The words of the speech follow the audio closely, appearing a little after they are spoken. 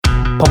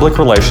Public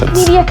relations.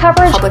 Media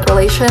coverage. Public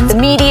relations. The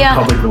media.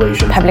 Public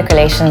relations. Public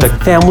relations. The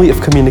family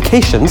of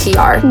communications.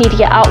 PR.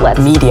 Media outlets.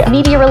 Media.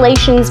 Media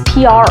relations,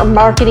 PR,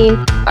 marketing.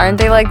 Aren't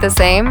they like the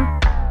same?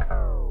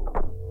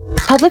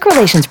 Public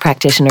relations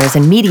practitioners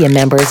and media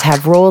members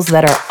have roles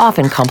that are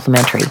often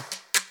complementary.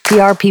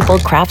 PR people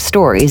craft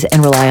stories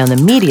and rely on the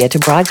media to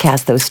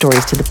broadcast those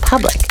stories to the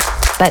public.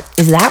 But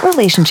is that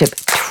relationship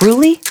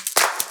truly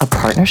a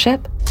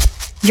partnership?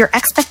 Your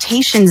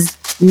expectations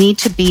need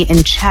to be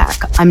in check.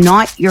 I'm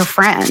not your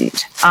friend.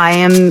 I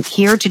am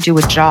here to do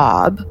a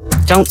job.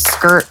 Don't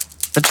skirt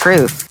the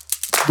truth.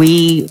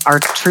 We are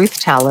truth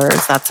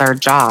tellers. That's our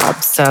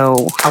job.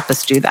 So help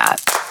us do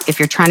that. If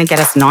you're trying to get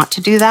us not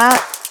to do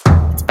that,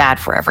 it's bad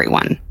for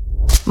everyone.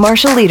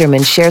 Marsha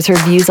Lederman shares her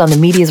views on the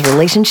media's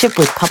relationship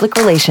with public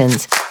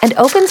relations and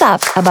opens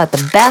up about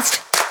the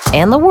best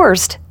and the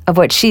worst of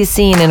what she's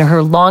seen in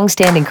her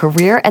long-standing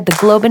career at the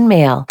Globe and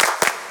Mail.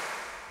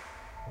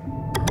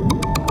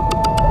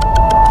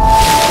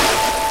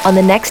 On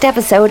the next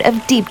episode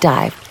of Deep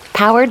Dive,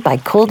 powered by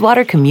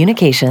Coldwater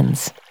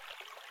Communications.